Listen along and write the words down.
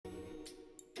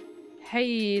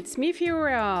Hey, it's me,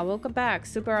 Furia. Welcome back,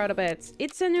 Super Out of Beds.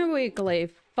 It's a new weekly,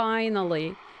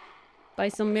 finally. By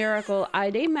some miracle, I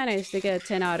did manage to get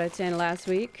 10 out of 10 last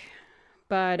week.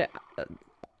 But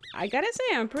I gotta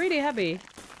say, I'm pretty happy.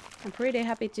 I'm pretty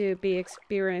happy to be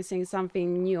experiencing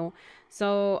something new.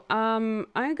 So, I'm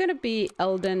gonna be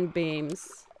Elden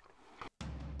Beams.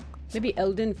 Maybe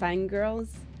Elden Fangirls?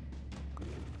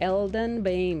 Elden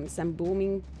Beams and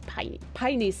Booming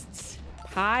Pinists.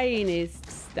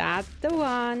 Pinists, that's the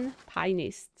one.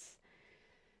 Pinists.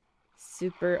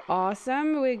 Super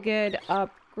awesome. We get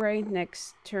upgrade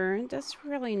next turn. That's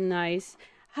really nice.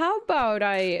 How about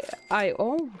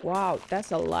oh wow,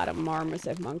 that's a lot of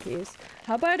marmoset monkeys.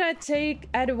 How about I take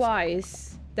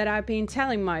advice that I've been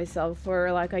telling myself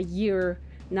for like a year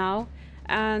now,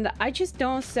 and I just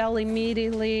don't sell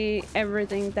immediately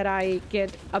everything that I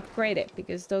get upgraded,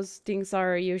 because those things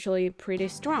are usually pretty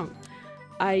strong.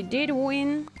 I did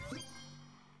win.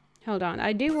 Hold on.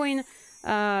 I did win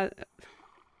a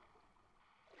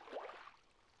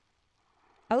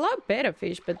lot better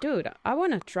fish, but dude, I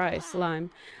want to try slime.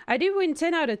 I did win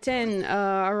 10 out of 10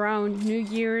 around New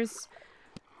Year's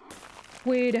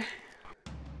with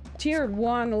tier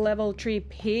 1 level 3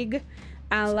 pig.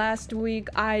 And last week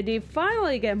I did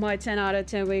finally get my 10 out of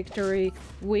 10 victory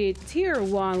with tier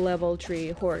 1 level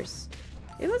 3 horse.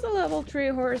 It was a level 3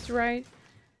 horse, right?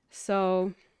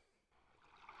 So,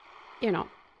 you know,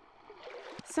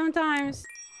 sometimes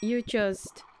you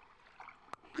just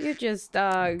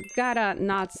gotta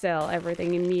not sell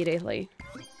everything immediately.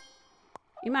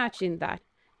 Imagine that.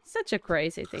 Such a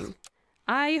crazy thing.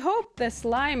 I hope the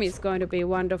slime is going to be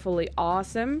wonderfully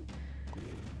awesome.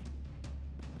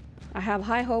 I have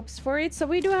high hopes for it. So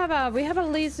we have a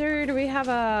lizard, we have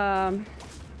a,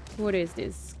 what is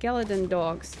this? Skeleton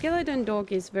dog. Skeleton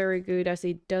dog is very good as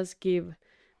it does give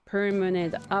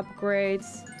permanent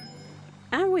upgrades,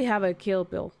 and we have a kill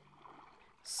bill,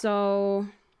 so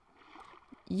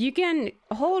you can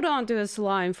hold on to a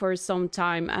slime for some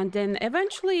time and then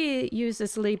eventually use a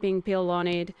sleeping pill on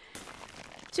it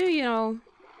to, you know,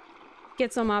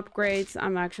 get some upgrades.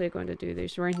 I'm actually going to do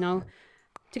this right now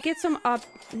to get some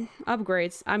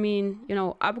upgrades. I mean, you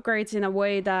know, upgrades in a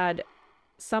way that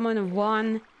summon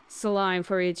 1 slime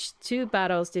for each 2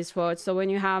 battles this fought. So when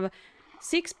you have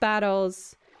 6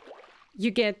 battles, you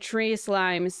get 3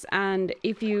 slimes, and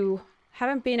if you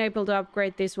haven't been able to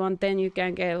upgrade this one, then you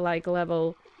can get like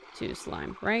level 2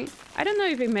 slime, right? I don't know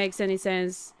if it makes any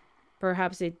sense.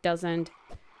 Perhaps it doesn't.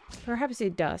 Perhaps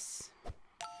it does.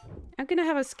 I'm gonna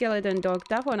have a skeleton dog.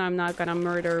 That one I'm not gonna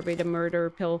murder with a murder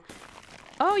pill.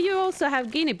 Oh, you also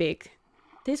have guinea pig.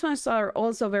 These ones are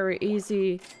also very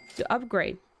easy to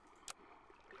upgrade,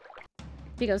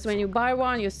 because when you buy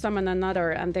one, you summon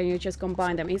another, and then you just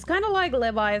combine them. It's kind of like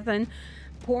Leviathan,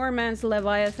 poor man's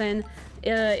Leviathan.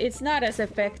 It's not as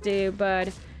effective,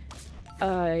 but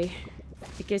I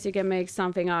guess you can make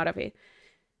something out of it.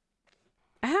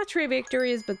 I have 3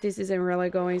 victories, but this isn't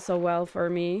really going so well for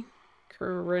me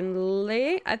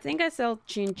currently. I think I sell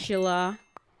chinchilla.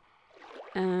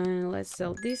 And let's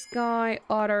sell this guy,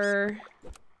 otter.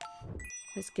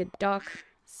 Let's get duck,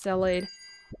 sell it.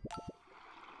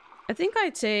 I think I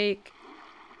take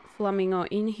flamingo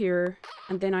in here,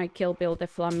 and then I kill build the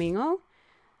flamingo.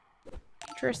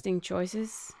 Interesting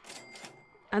choices.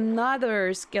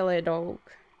 Another skeleton dog.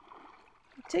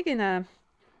 I'm taking a...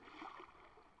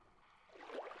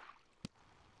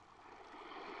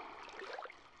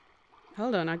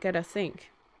 Hold on, I gotta think.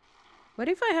 What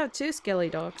if I have 2 skelly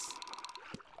dogs?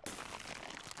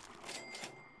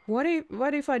 What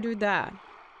if I do that?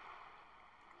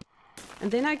 And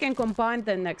then I can combine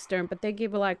them next turn, but they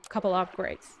give like a couple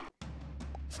upgrades.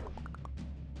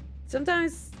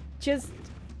 Sometimes just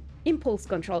impulse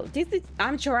control.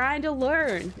 I'm trying to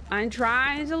learn. I'm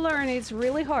trying to learn. It's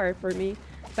really hard for me,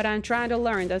 but I'm trying to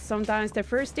learn that sometimes the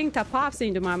first thing that pops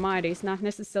into my mind is not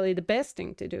necessarily the best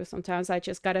thing to do. Sometimes I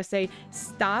just gotta say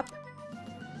stop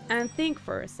and think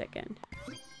for a second.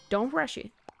 Don't rush it.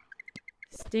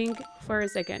 Think for a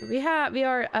second. We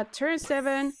are at turn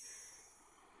 7.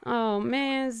 Oh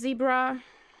man, zebra.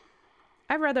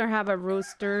 I'd rather have a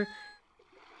rooster.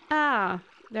 Ah,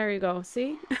 there you go.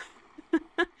 See?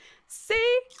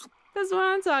 See? That's what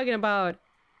I'm talking about.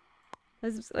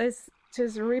 Let's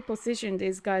just reposition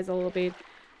these guys a little bit.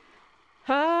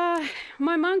 My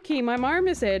monkey, my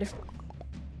marmoset,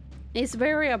 is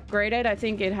very upgraded. I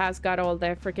think it has got all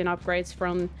the freaking upgrades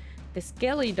from the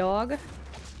skelly dog.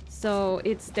 So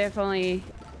it's definitely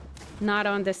not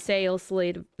on the sales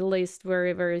list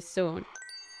very, very soon.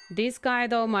 This guy,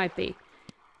 though, might be.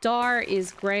 Dar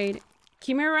is great.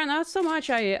 Chimera, not so much.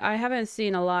 I haven't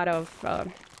seen a lot of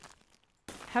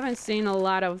Haven't seen a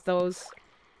lot of those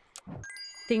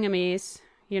thingamies,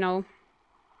 you know.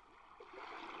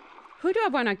 Who do I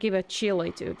want to give a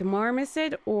chili to? The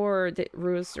marmoset or the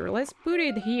rooster? Let's put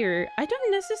it here. I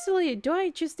don't necessarily... Do I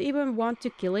just even want to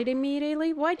kill it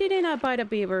immediately? Why didn't I buy the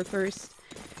beaver first?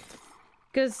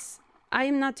 Because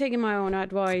I'm not taking my own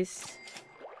advice.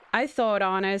 I thought,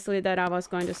 honestly, that I was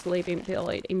going to sleep and kill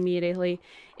it immediately.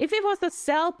 If it was a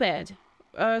cellpet,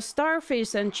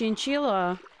 starfish and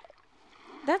chinchilla,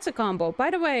 that's a combo.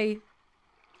 By the way,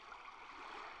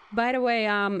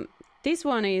 this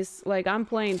one is, like, I'm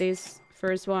playing this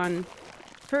first one.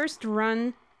 First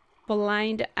run,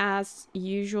 blind as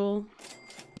usual.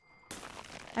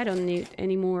 I don't need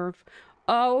any more.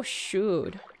 Oh,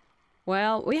 shoot.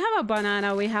 Well, we have a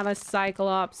banana, we have a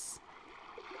cyclops.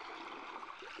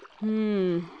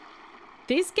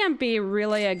 This can be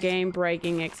really a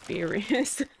game-breaking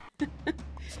experience.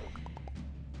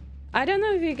 I don't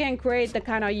know if you can create the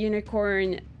kind of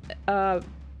unicorn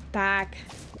pack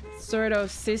sort of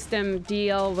system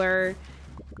deal where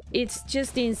it's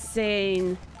just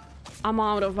insane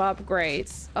amount of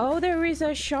upgrades. Oh, there is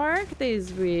a shark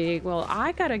this week. Well,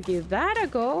 I gotta give that a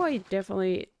go. I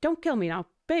definitely... Don't kill me now.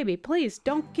 Baby, please,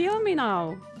 don't kill me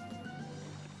now.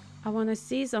 I want to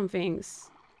see some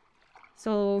things.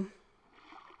 So...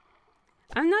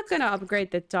 I'm not gonna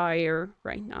upgrade the tire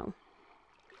right now.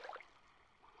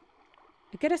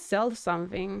 I gotta sell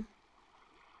something.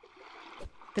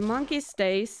 The monkey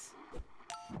stays.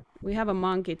 We have a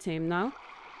monkey team now.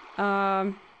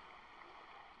 I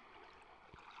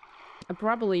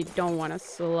probably don't want a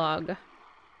slug.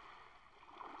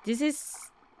 This is...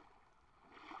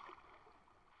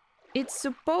 It's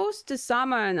supposed to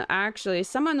summon, actually.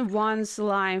 Summon one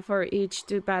slime for each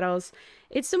 2 battles.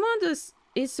 It's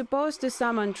supposed to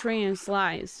summon 3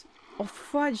 slimes. Oh,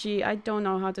 fudgy. I don't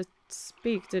know how to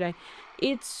speak today.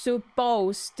 It's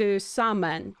supposed to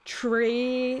summon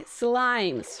 3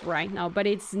 slimes right now, but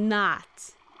it's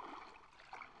not.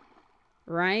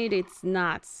 Right? It's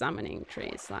not summoning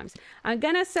 3 slimes. I'm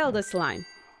gonna sell the slime.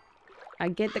 I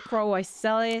get the crow, I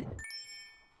sell it.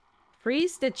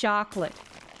 Freeze the chocolate.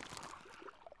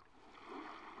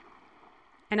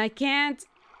 And I can't...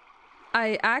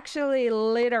 I actually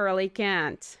literally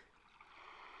can't.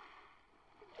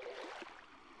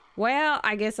 Well,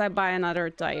 I guess I buy another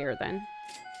tire then.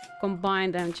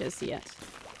 Combine them just yet.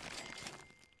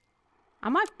 I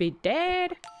might be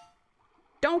dead.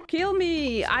 Don't kill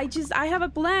me. I have a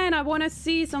plan. I want to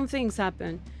see some things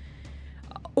happen.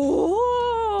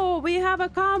 Oh, we have a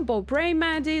combo. Praying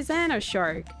mantis and a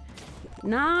shark.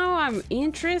 Now I'm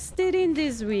interested in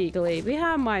this weekly. We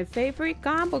have my favorite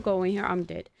combo going here. I'm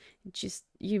dead. Just,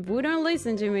 you wouldn't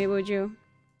listen to me, would you?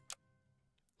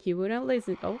 You wouldn't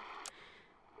listen. Oh.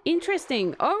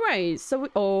 Interesting. Alright,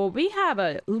 so we have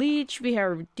a leech, we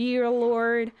have deer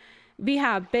lord, we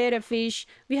have betta fish,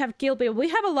 we have kill bill, we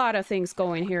have a lot of things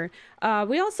going here.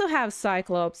 We also have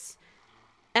cyclops,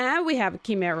 and we have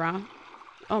chimera.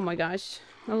 Oh my gosh,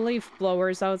 the leaf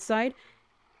blowers outside.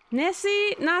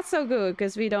 Nessie, not so good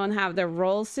because we don't have the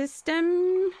roll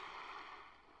system.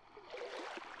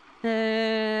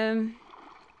 Dude,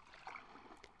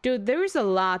 there's a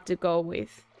lot to go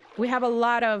with. We have a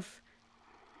lot of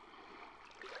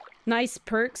nice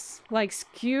perks, like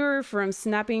skewer from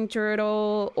snapping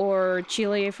turtle or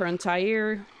chili from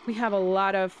tire. We have a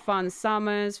lot of fun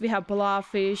summons. We have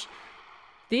blowfish.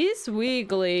 This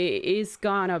weekly is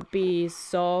gonna be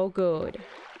so good.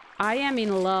 I am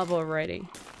in love already.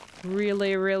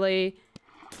 Really, really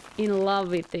in love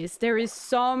with this. There is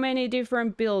so many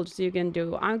different builds you can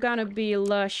do. I'm gonna be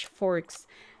lush forks.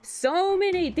 So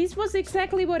many. This was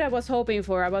exactly what I was hoping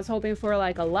for. I was hoping for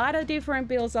like a lot of different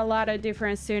builds, a lot of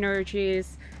different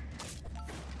synergies.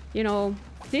 You know,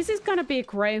 this is gonna be a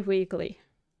great weekly.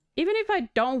 Even if I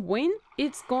don't win,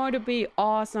 it's going to be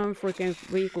awesome freaking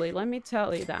weekly. Let me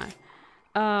tell you that.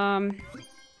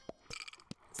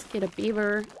 Let's get a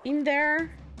beaver in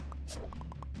there.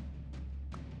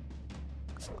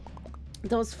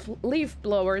 Those leaf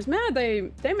blowers, man,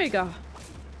 they make a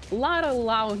lot of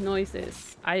loud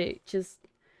noises. I just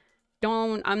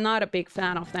don't... I'm not a big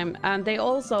fan of them. And they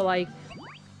also, like...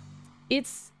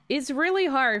 It's really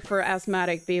hard for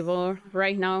asthmatic people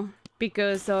right now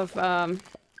because of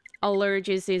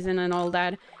allergy season and all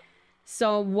that.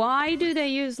 So why do they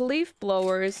use leaf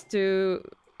blowers to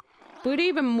put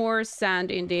even more sand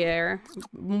in the air?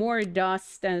 More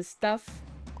dust and stuff?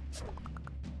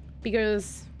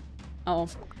 Because... Oh,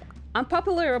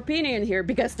 unpopular opinion here,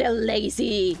 because they're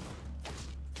lazy.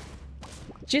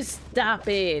 Just stop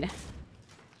it.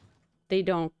 They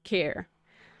don't care.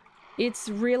 It's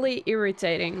really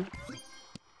irritating.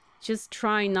 just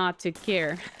try not to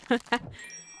care.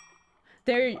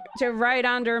 They're right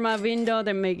under my window.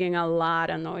 They're making a lot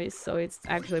of noise, so it's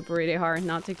actually pretty hard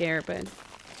not to care, but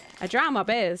I try my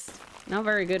best. Not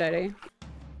very good at it.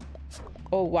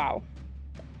 Oh, wow.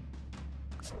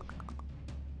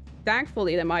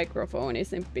 Thankfully, the microphone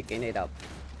isn't picking it up.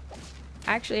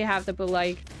 I actually have to put,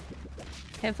 like,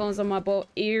 headphones on my both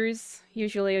ears.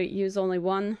 Usually I use only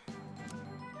one.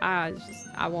 I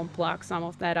won't block some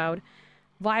of that out.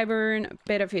 Wyvern,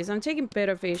 betta fish. I'm taking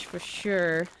betta fish for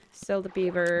sure. Sell the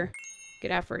beaver.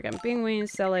 Get African penguin.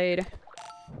 Sell it.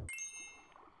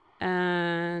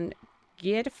 And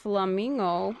get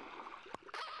flamingo.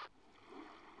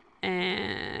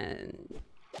 And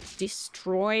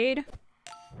destroyed.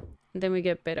 And then we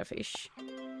get betta fish.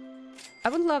 I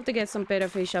would love to get some betta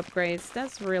fish upgrades.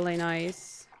 That's really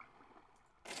nice.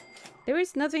 There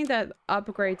is nothing that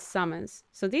upgrades summons.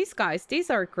 So these guys, these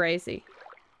are crazy.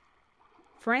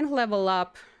 Friend level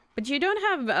up. But you don't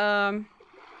have,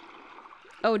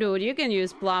 oh, dude, you can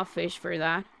use blobfish for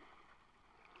that.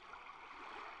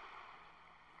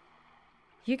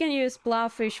 You can use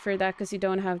blobfish for that because you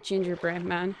don't have gingerbread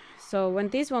man. So when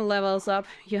this one levels up,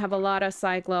 you have a lot of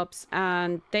cyclops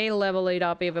and they level it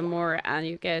up even more and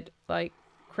you get like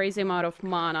crazy amount of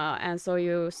mana and so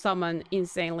you summon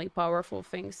insanely powerful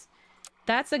things.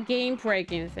 That's a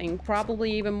game-breaking thing,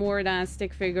 probably even more than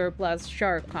stick figure plus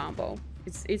shark combo.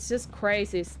 It's just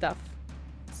crazy stuff.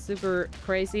 Super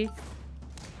crazy.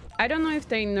 I don't know if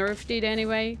they nerfed it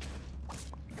anyway.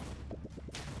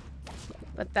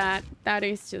 But that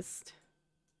is just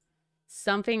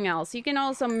something else. You can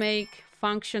also make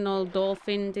functional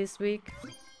dolphin this week.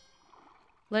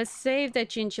 Let's save the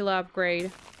chinchilla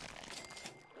upgrade.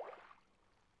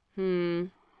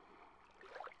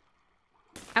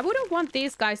 I wouldn't want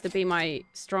these guys to be my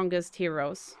strongest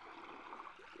heroes.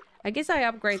 I guess I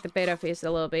upgrade the betta fish a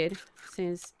little bit,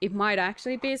 since it might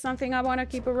actually be something I want to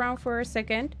keep around for a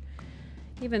second.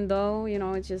 Even though, you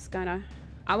know, it's just kinda...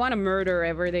 I want to murder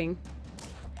everything.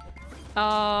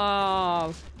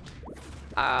 Oh.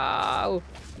 Oh.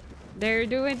 They're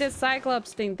doing the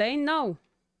Cyclops thing. They know.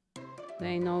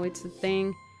 They know it's a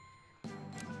thing.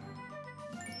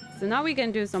 So now we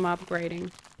can do some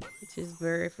upgrading, which is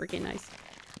very freaking nice.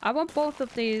 I want both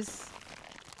of these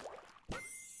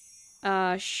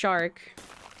shark.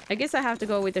 I guess I have to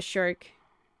go with the shark.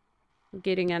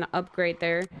 Getting an upgrade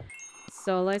there.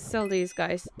 So let's sell these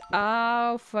guys.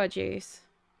 Oh, fudgies.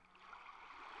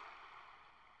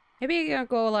 Maybe I can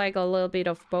go like a little bit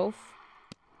of both.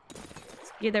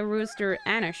 Let's get a rooster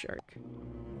and a shark.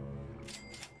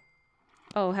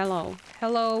 Oh, hello.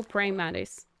 Hello, praying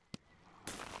mantis.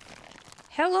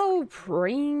 Hello,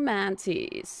 praying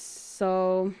mantis.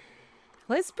 So,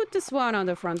 let's put this one on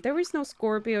the front. There is no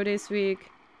Scorpio this week.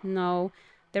 No.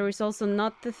 There is also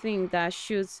not the thing that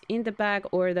shoots in the back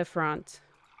or the front.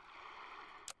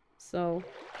 So,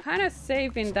 kind of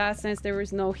safe in that sense. There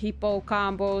is no hippo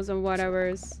combos and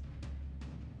whatever's.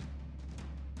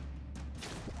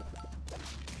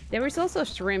 There is also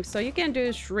shrimp, so you can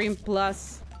do shrimp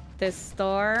plus the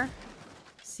star.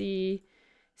 See,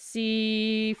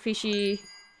 fishy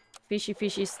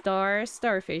star.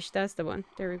 Starfish, that's the one.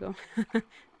 There we go.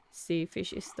 See,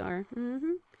 fishy star.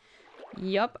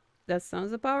 Yup, that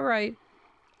sounds about right.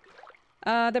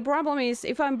 The problem is,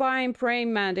 if I'm buying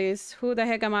praying mantis, who the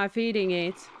heck am I feeding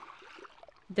it?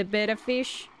 The betta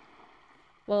fish?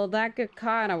 Well, that could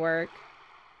kind of work.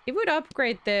 It would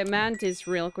upgrade the mantis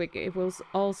real quick. It will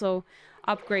also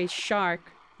upgrade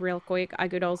shark real quick. I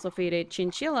could also feed it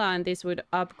chinchilla and this would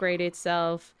upgrade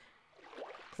itself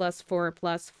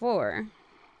 +4/+4.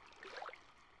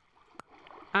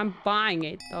 I'm buying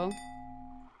it though.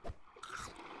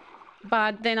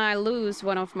 But then I lose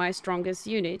one of my strongest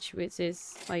units, which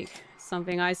is like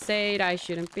something I said I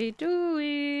shouldn't be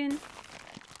doing.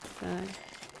 But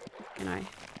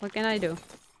what can I do?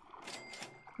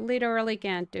 Literally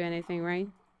can't do anything, right?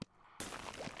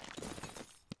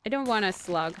 I don't want a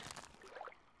slug.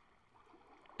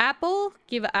 Apple?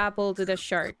 Give apple to the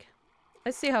shark.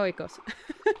 Let's see how it goes.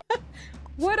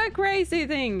 What a crazy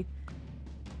thing!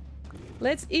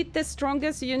 Let's eat the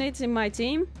strongest units in my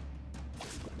team.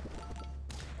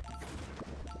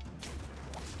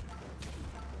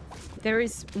 There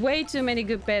is way too many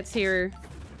good bets here.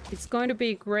 It's going to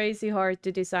be crazy hard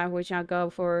to decide which I'll go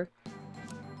for.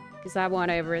 Because I want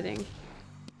everything.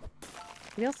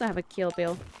 We also have a Kill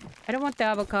Bill. I don't want the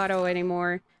avocado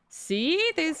anymore. See?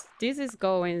 This is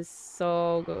going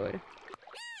so good.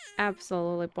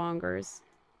 Absolutely bonkers.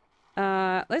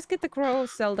 Let's get the crow,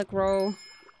 sell the crow.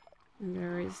 And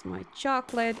there is my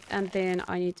chocolate. And then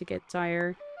I need to get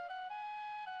tire.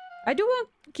 I do want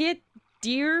to get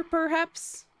deer,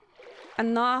 perhaps?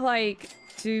 And not like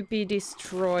to be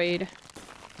destroyed,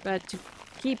 but to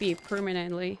keep it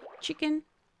permanently. Chicken?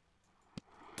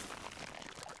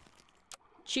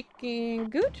 Chicken,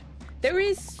 good. There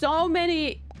is so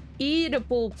many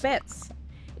eatable pets.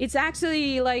 It's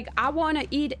actually like I want to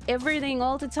eat everything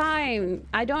all the time.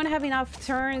 I don't have enough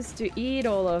turns to eat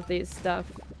all of this stuff.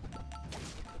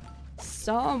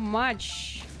 So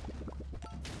much.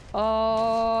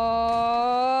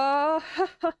 Oh,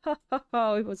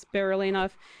 it was barely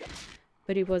enough,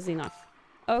 but it was enough.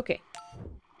 Okay.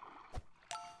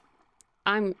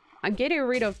 I'm getting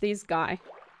rid of this guy.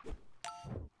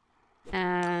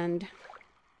 And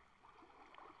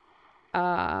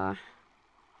let's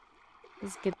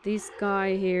get this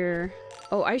guy here.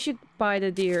 Oh, I should buy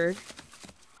the deer.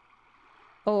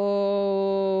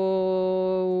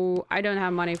 Oh, I don't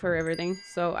have money for everything,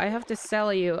 so I have to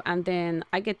sell you, and then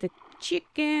I get the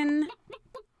chicken.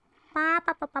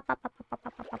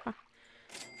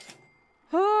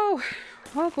 Oh,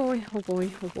 oh boy, oh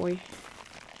boy, oh boy.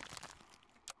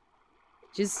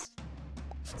 Just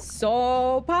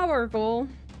so powerful.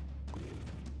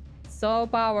 So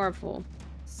powerful.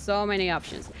 So many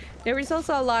options. There is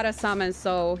also a lot of summons,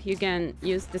 so you can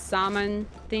use the summon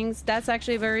things. That's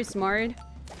actually very smart.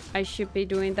 I should be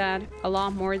doing that a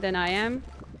lot more than I am.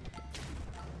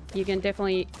 You can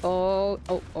definitely... Oh,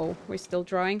 we're still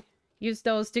drawing. Use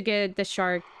those to get the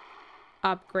shark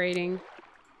upgrading.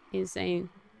 Insane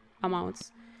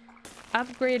amounts.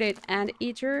 Upgraded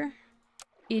Anteater.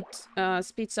 It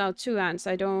spits out 2 ants.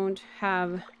 I don't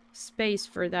have space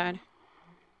for that.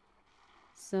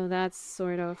 So that's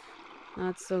sort of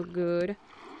not so good.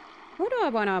 What do I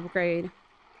want to upgrade?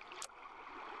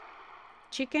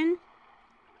 Chicken?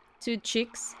 2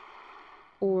 chicks?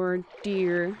 Or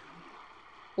deer?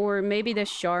 Or maybe the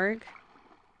shark?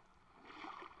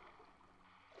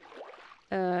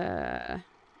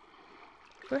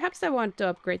 Perhaps I want to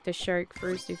upgrade the shark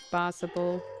first if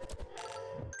possible.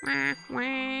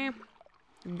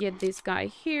 Get this guy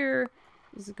here.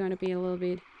 This is gonna be a little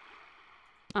bit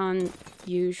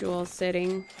unusual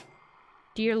setting.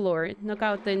 Dear Lord, knock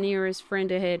out the nearest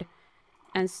friend ahead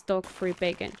and stock free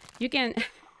bacon. You can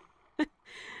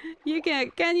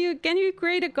can you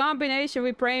create a combination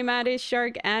with praying mantis,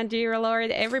 shark, and dear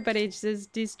Lord? Everybody's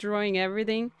just destroying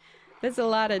everything. That's a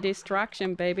lot of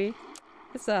destruction, baby.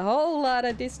 That's a whole lot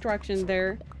of destruction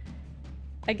there.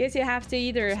 I guess you have to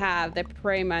either have the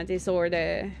praying mantis or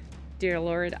the dear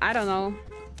Lord. I don't know.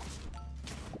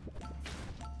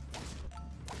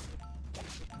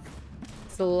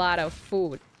 It's a lot of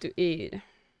food to eat.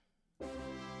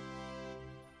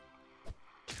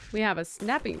 We have a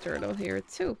snapping turtle here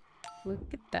too.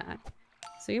 Look at that.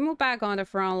 So you move back on the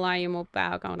front line, you move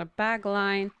back on the back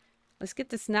line. Let's get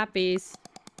the snappies.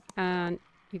 And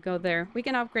you go there. We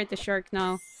can upgrade the shark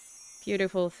now.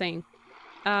 Beautiful thing.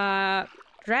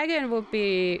 Dragon would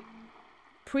be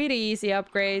pretty easy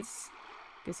upgrades.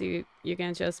 Because you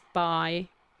can just buy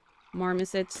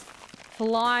marmosets.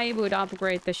 Fly would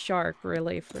upgrade the shark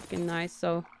really freaking nice.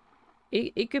 So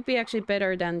it could be actually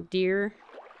better than deer.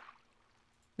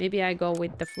 Maybe I go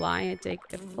with the fly. I take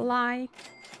the fly.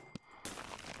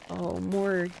 Oh,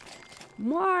 more.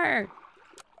 More!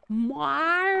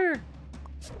 More!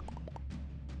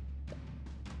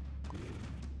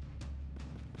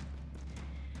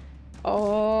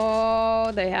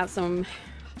 Oh, they have some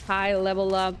high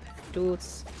level up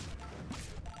dudes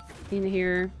in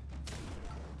here.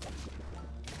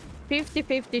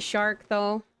 50-50 shark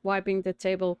though, wiping the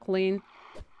table clean.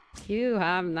 You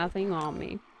have nothing on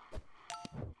me.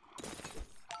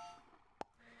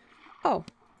 Oh,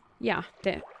 yeah,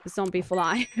 the zombie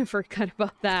fly. I forgot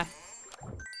about that.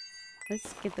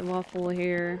 Let's get the waffle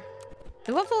here.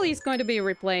 The waffle is going to be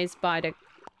replaced by the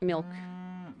milk.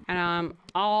 And I'm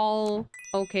all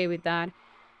okay with that.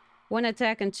 1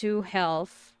 attack and 2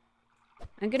 health.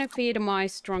 I'm gonna feed my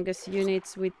strongest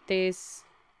units with this.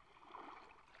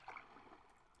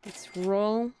 Let's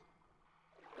roll.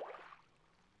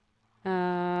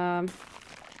 I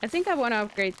think I want to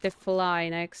upgrade the fly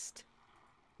next.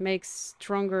 Makes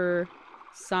stronger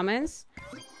summons.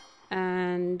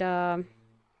 And I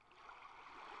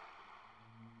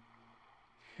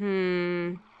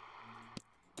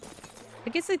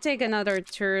guess I take another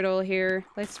turtle here.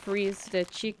 Let's freeze the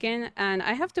chicken. And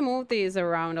I have to move these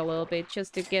around a little bit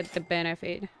just to get the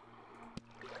benefit.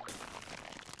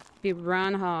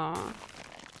 Piranha.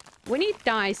 When it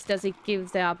dies, does it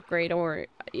give the upgrade, or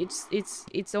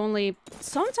it's only...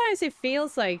 Sometimes it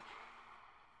feels like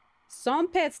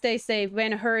some pets, they say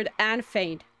when hurt and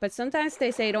faint, but sometimes they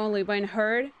say it only when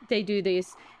hurt they do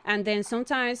this, and then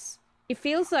sometimes it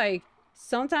feels like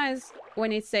sometimes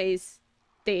when it says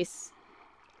this.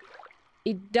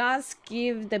 It does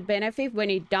give the benefit when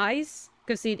it dies,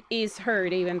 because it is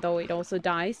hurt even though it also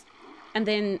dies. And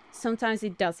then sometimes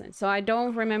it doesn't. So I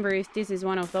don't remember if this is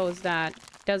one of those that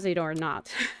does it or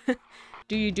not.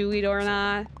 Do you do it or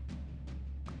not?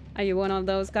 Are you one of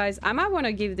those guys? I might want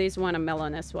to give this one a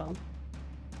melon as well.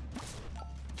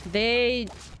 They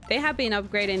have been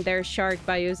upgrading their shark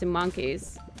by using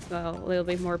monkeys. So a little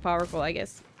bit more powerful, I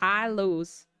guess. I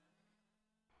lose.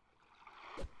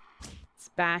 It's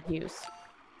bad news.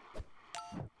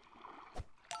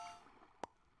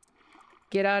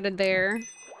 Get out of there,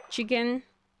 chicken.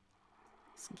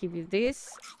 Let's give you this.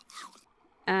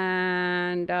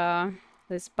 And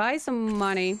let's buy some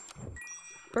money.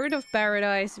 Bird of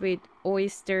Paradise with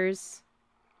oysters.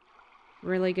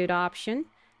 Really good option.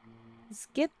 Let's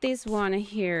get this one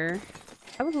here.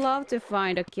 I would love to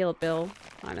find a Kill Bill,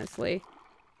 honestly.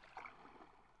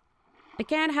 I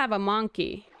can't have a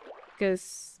monkey,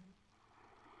 because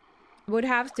would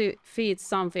have to feed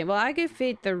something. Well, I could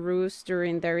feed the rooster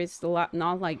in there. It's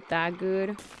not like that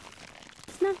good.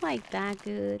 It's not like that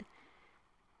good.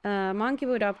 Monkey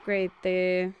would upgrade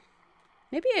the...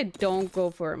 Maybe I don't go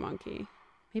for a monkey.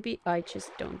 Maybe I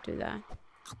just don't do that.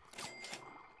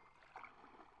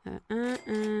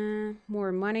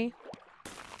 More money.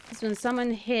 This one,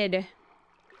 summon head.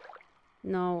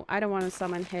 No, I don't want to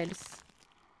summon heads.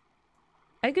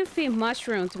 I could feed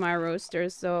mushroom to my rooster,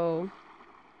 so...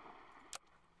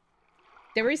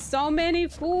 There is so many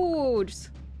foods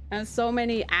and so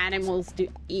many animals to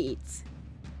eat.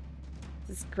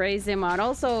 This is crazy amount.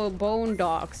 Also, bone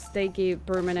dogs. They give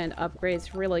permanent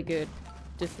upgrades. Really good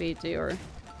to feed to your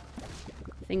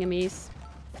thingamies.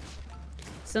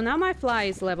 So now my fly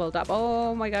is leveled up.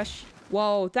 Oh my gosh.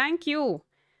 Whoa, thank you.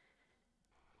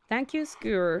 Thank you,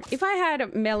 Skewer. If I had a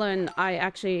melon, I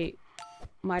actually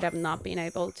might have not been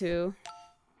able to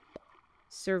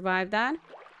survive that.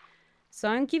 So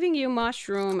I'm giving you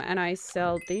mushroom and I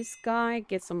sell this guy.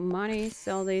 Get some money.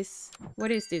 Sell this.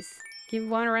 What is this? Give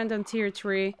one random tier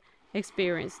 3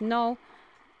 experience. No,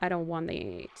 I don't want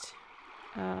it.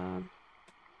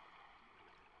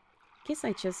 Guess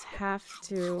I just have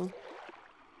to...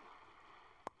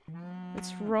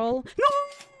 Let's roll.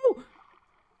 No!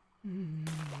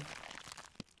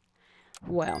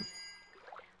 Well,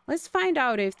 let's find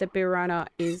out if the piranha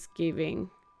is giving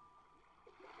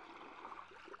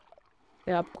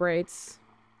the upgrades.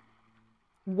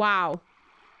 Wow.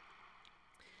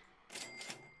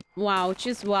 Wow,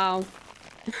 just wow.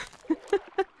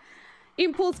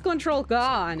 Impulse control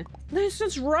gone. Let's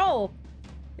just roll.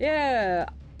 Yeah.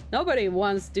 Nobody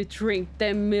wants to drink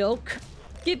the milk.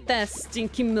 Get that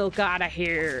stinky milk out of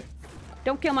here.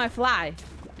 Don't kill my fly.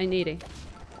 I need it.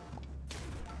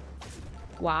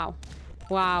 Wow.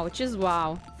 Wow, just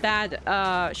wow.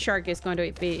 That shark is going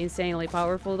to be insanely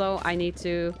powerful though. I need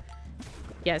to...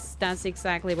 Yes, that's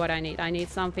exactly what I need. I need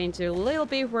something to a little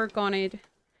bit work on it.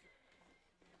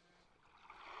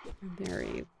 There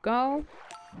you go.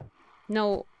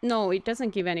 No, no, it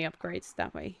doesn't give any upgrades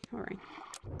that way. Alright.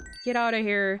 Get out of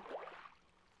here.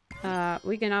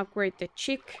 We can upgrade the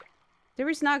chick. There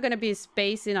is not gonna be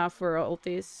space enough for all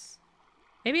this.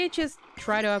 Maybe I just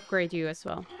try to upgrade you as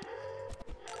well.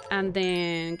 And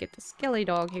then get the skelly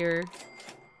dog here.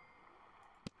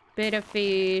 Beta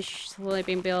fish,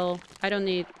 sleeping bill. I don't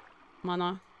need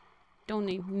mana. Don't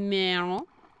need mana.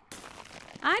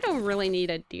 I don't really need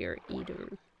a deer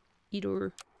either.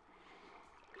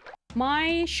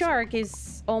 My shark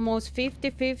is almost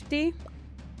 50-50.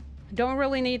 Don't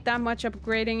really need that much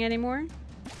upgrading anymore.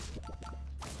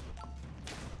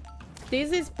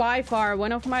 This is by far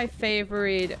one of my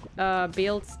favorite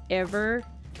builds ever.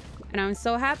 And I'm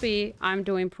so happy I'm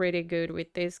doing pretty good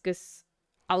with this, because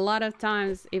a lot of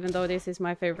times, even though this is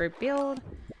my favorite build,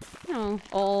 you know,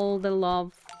 all the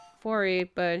love for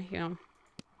it, but, you know,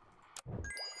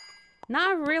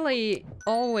 not really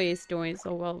always doing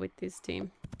so well with this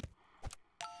team.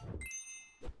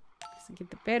 Let's get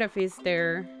the beta fish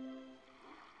there.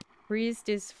 Where is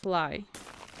this fly?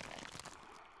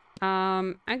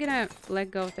 I'm gonna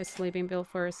let go of the sleeping pill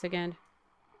for a second.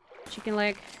 Chicken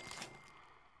leg.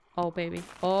 Oh, baby.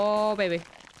 Oh, baby.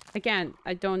 Again,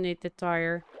 I don't need the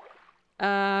tire.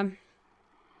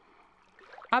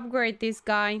 Upgrade this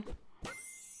guy.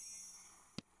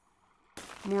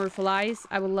 More flies.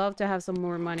 I would love to have some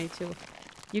more money too.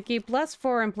 You keep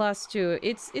 +4 and +2.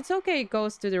 It's okay, it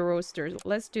goes to the roasters.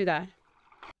 Let's do that.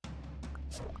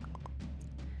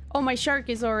 Oh, my shark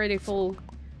is already fully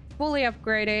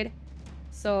upgraded.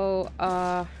 So,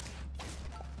 I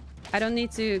don't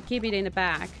need to keep it in the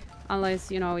back.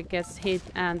 Unless, you know, it gets hit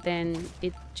and then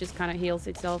it just kind of heals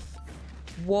itself.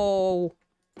 Whoa.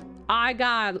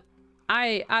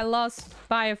 I lost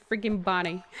by a freaking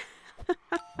body.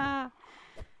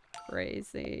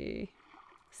 Crazy.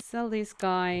 Sell this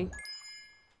guy.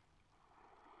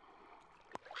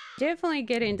 Definitely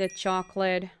getting the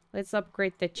chocolate. Let's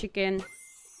upgrade the chicken.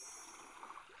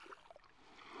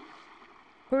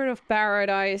 Bird of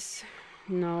paradise.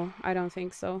 No, I don't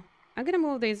think so. I'm gonna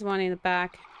move this one in the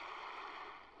back.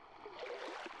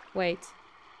 Wait.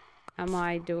 Am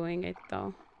I doing it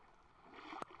though?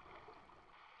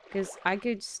 Because I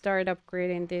could start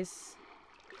upgrading this.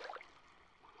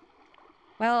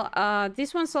 Well,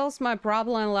 this one solves my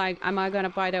problem, like, am I gonna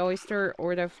buy the oyster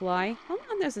or the fly? Well,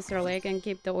 not necessarily. I can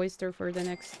keep the oyster for the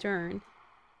next turn.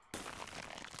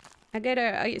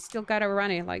 I still gotta run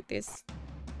it like this.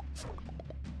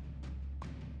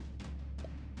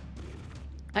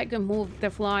 I can move the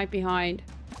fly behind,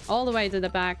 all the way to the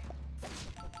back.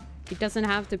 It doesn't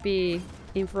have to be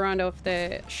in front of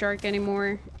the shark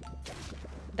anymore.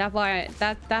 That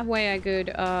way I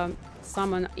could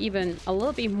summon even a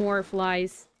little bit more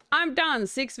flies. I'm done!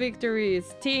 6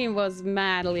 victories! Team was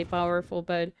madly powerful,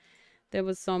 but there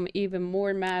was some even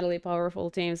more madly powerful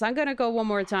teams. I'm gonna go one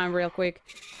more time real quick.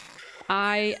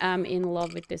 I am in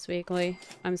love with this weekly.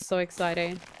 I'm so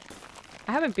excited.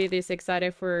 I haven't been this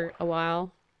excited for a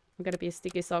while. I'm gonna be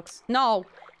sticky socks. No!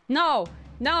 No!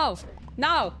 No!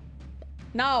 No!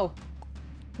 No!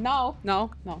 No!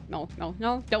 No! No! No! No!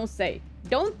 No! Don't say it.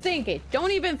 Don't think it.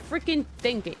 Don't even freaking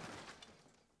think it.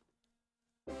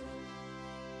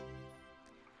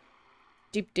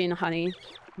 Dipped in honey.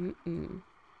 Let's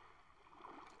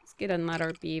get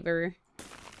another beaver.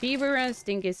 Beaver and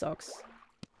stinky socks.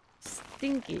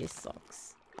 Stinky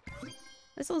socks.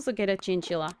 Let's also get a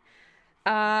chinchilla.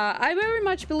 I very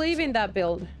much believe in that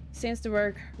build. Seems to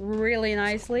work really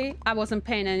nicely. I wasn't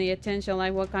paying any attention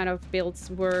like what kind of builds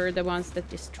were the ones that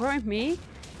destroyed me.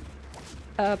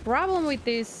 Problem with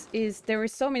this is there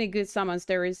is so many good summons.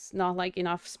 There is not like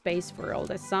enough space for all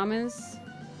the summons.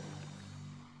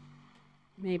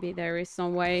 Maybe there is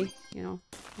some way, you know,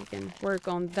 we can work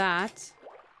on that.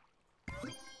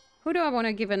 Who do I want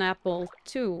to give an apple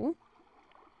to?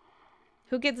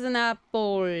 Who gets an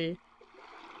apple?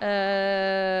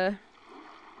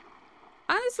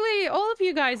 Honestly, all of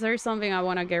you guys are something I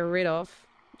want to get rid of.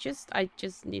 I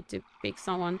just need to pick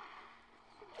someone.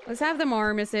 Let's have the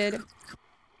marmoset.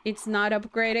 It's not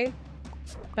upgraded,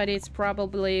 but it's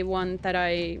probably one that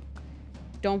I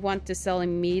don't want to sell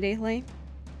immediately.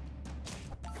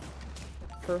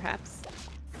 Perhaps.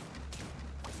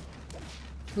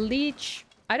 Leech.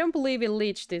 I don't believe in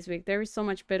Leech this week. There is so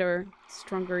much better,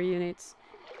 stronger units.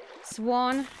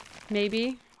 Swan.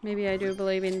 Maybe. Maybe I do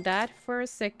believe in that for a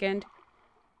second.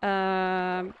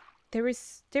 There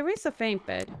is a faint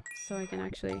bed, so I can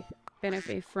actually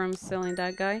benefit from selling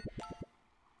that guy.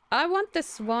 I want the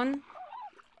swan.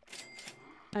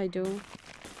 I do.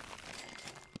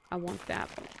 I want the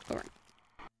apple. Alright.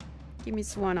 Give me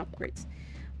swan upgrades.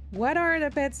 What are the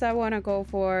pets I want to go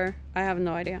for? I have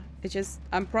no idea. It's just,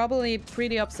 I'm probably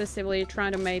pretty obsessively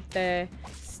trying to make the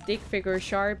stick figure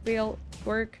shark build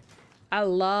work. I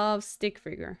love stick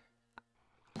figure.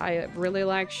 I really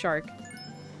like shark.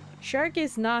 Shark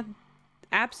is not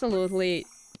absolutely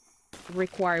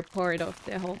required part of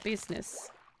the whole business.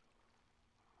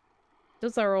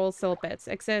 Those are all sell pets,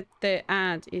 except the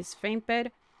ant is faint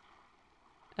bed.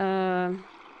 Could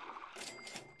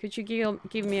you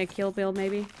give me a kill bill,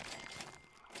 maybe?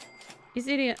 Is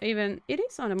it even... It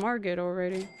is on the market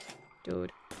already.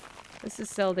 Dude. Let's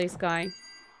just sell this guy.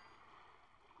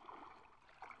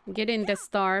 Getting the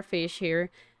starfish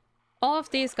here. All of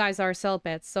these guys are sell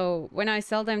pets, so when I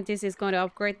sell them, this is going to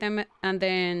upgrade them, and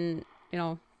then, you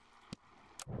know...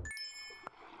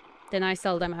 Then I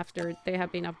sell them after they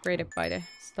have been upgraded by the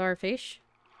starfish.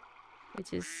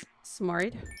 Which is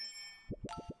smart.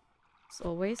 As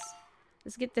always.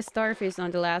 Let's get the starfish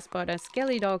on the last spot and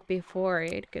skelly dog before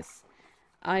it, because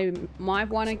I might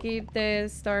want to keep the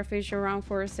starfish around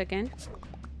for a second.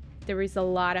 There is a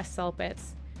lot of sell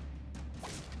pets.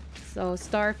 So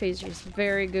starfish is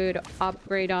very good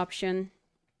upgrade option.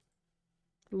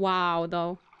 Wow,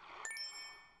 though.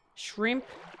 Shrimp.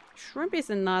 Shrimp is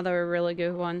another really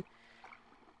good one.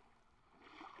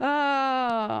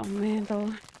 Oh man,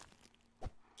 though.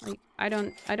 Like I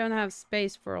don't have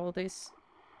space for all this.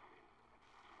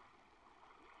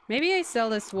 Maybe I sell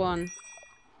this one.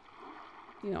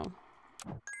 You know,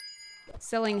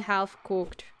 selling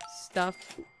half-cooked stuff.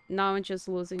 Now I'm just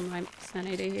losing my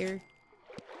sanity here.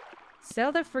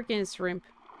 Sell the freaking shrimp.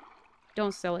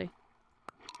 Don't sell it.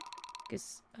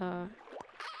 Because,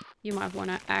 you might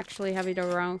want to actually have it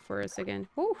around for a second.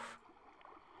 Oof.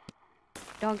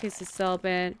 Dog is a sell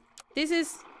bit. This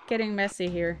is getting messy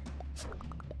here.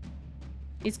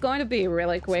 It's going to be a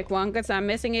really quick one because I'm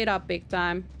messing it up big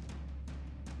time.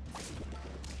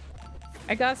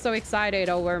 I got so excited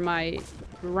over my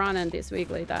run on this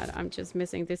weekly that I'm just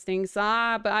messing these things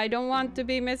up. I don't want to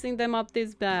be messing them up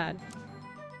this bad.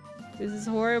 This is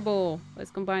horrible. Let's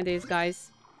combine these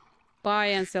guys. Buy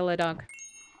and sell a dog.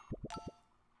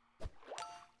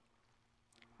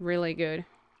 Really good.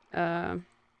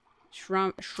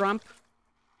 Shrimp.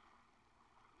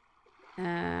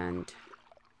 And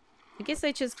I guess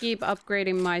I just keep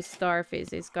upgrading my starfish.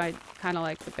 It's kind of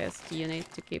like the best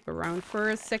unit to keep around for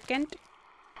a second.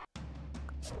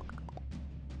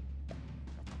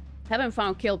 Haven't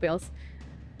found kill bills.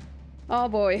 Oh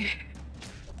boy.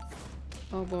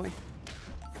 Oh boy.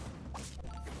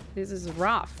 This is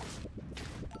rough.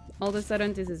 All of a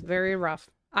sudden, this is very rough.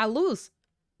 I lose.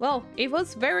 Well, it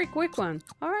was very quick one.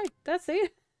 Alright, that's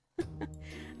it.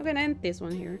 I'm gonna end this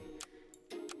one here.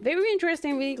 Very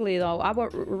interesting weekly though. I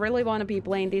would really want to be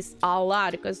playing this a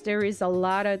lot because there is a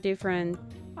lot of different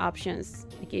options.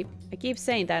 I keep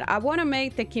saying that. I want to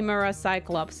make the Chimera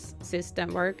Cyclops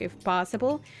system work if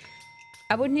possible.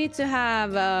 I would need to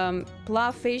have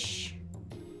Plowfish,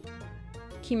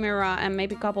 Chimera, and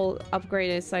maybe a couple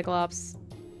upgraded Cyclops.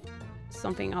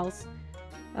 Something else.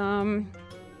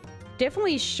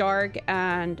 Definitely Shark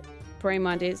and Prey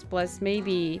Mantis plus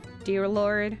maybe Deer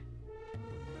Lord.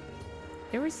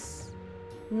 There is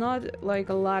not like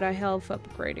a lot of health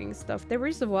upgrading stuff. There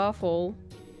is a waffle.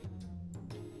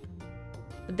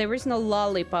 But there is no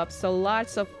lollipop, so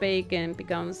lots of bacon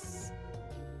becomes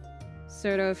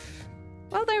sort of...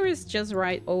 Well, there is just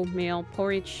right oatmeal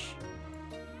porridge.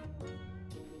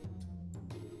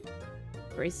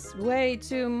 There is way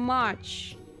too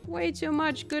much. Way too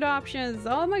much good options.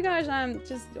 Oh my gosh, I'm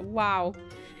just... Wow.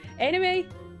 Anyway,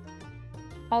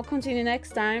 I'll continue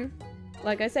next time.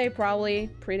 Like I say, probably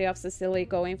pretty obsessively silly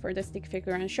going for the stick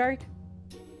figure and shark.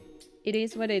 It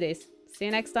is what it is. See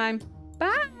you next time.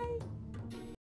 Bye!